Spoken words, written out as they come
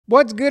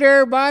What's good,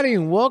 everybody,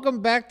 and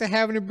welcome back to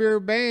Having a Beer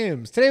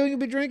Bams. Today we're going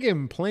to be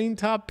drinking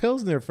Plaintop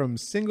Pilsner from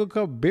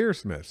Singlecut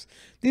Beersmiths.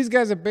 These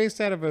guys are based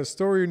out of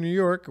Astoria, New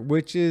York,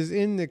 which is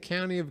in the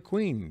county of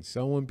Queens.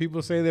 So when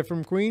people say they're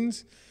from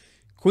Queens,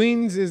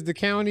 Queens is the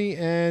county,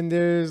 and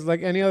there's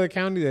like any other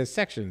county, there's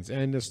sections.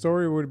 And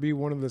Astoria would be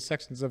one of the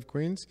sections of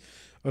Queens.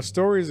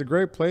 Astoria is a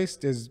great place.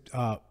 There's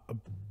a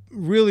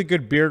really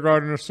good beer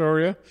garden in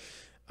Astoria.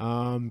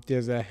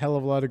 There's a hell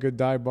of a lot of good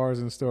dive bars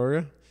in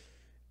Astoria.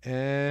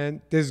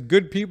 And there's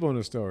good people in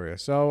Astoria.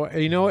 So,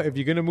 you know, if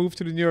you're going to move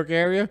to the New York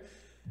area,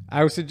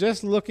 I would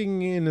suggest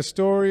looking in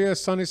Astoria,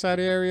 Sunnyside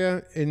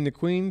area, in the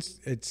Queens.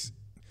 It's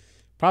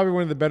probably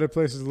one of the better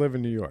places to live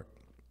in New York.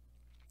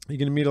 You're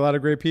going to meet a lot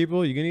of great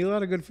people. You're going to eat a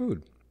lot of good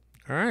food.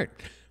 All right.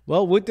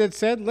 Well, with that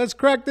said, let's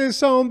crack this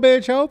son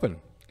bitch open.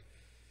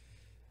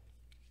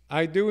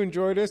 I do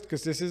enjoy this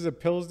because this is a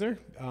Pilsner.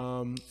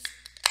 That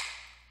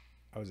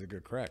was a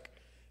good crack.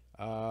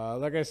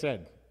 Like I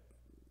said,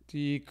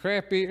 the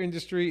craft beer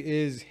industry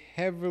is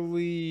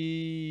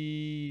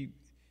heavily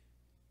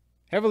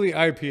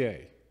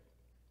IPA.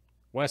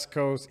 West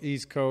Coast,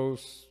 East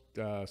Coast,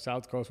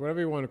 South Coast, whatever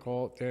you want to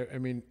call it. I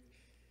mean,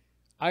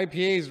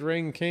 IPAs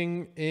reign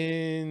king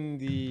in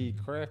the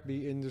craft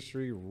beer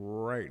industry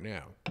right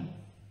now.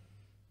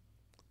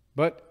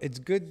 But it's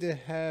good to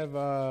have,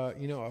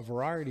 you know, a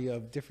variety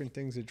of different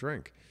things to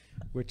drink,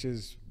 which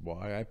is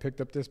why I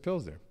picked up this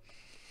Pilsner.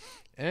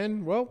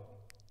 And, well,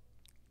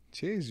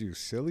 cheers, you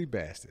silly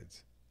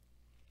bastards.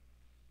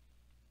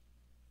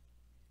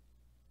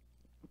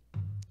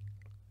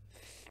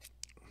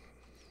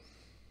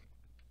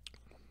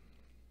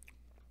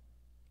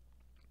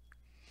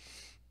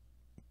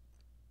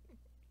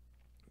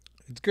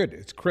 It's good.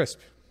 It's crisp.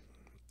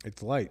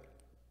 It's light.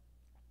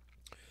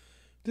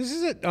 This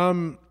is it.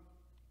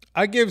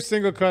 I give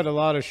Singlecut a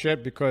lot of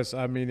shit because,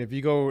 I mean, if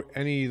you go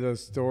any of the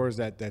stores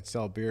that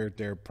sell beer,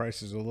 their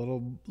prices are a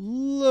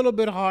little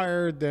bit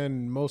higher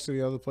than most of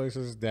the other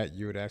places that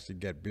you would actually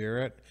get beer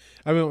at.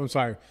 I mean, I'm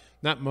sorry,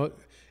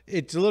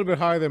 it's a little bit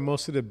higher than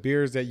most of the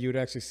beers that you would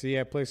actually see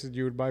at places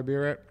you would buy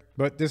beer at.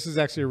 But this is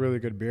actually a really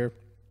good beer.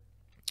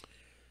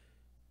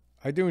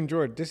 I do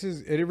enjoy it.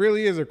 It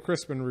really is a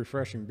crisp and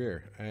refreshing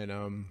beer, and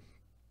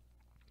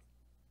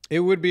it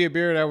would be a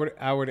beer that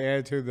I would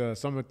add to the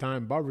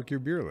summertime barbecue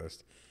beer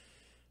list.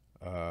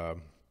 Hold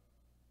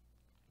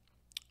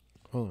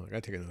on, I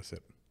gotta take another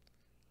sip.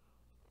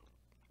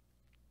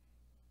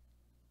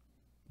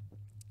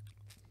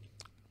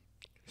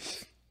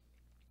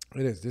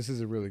 It is. This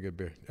is a really good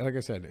beer. Like I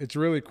said, it's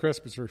really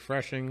crisp. It's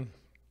refreshing.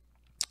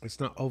 It's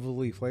not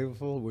overly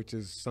flavorful, which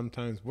is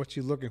sometimes what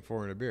you're looking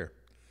for in a beer.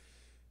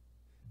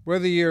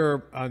 Whether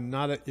you're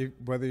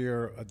whether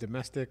you're a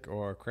domestic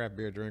or a craft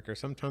beer drinker,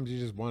 sometimes you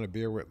just want a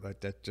beer with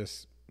like that.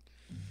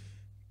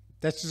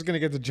 That's just going to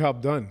get the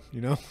job done,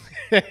 you know?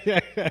 There's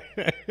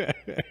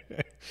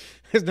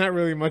not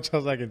really much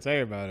else I can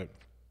say about it.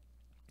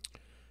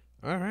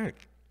 All right.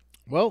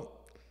 Well,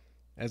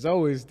 as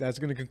always, that's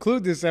going to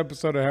conclude this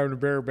episode of Having a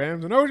Beer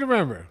Bams. And always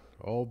remember,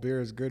 all beer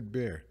is good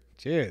beer.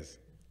 Cheers.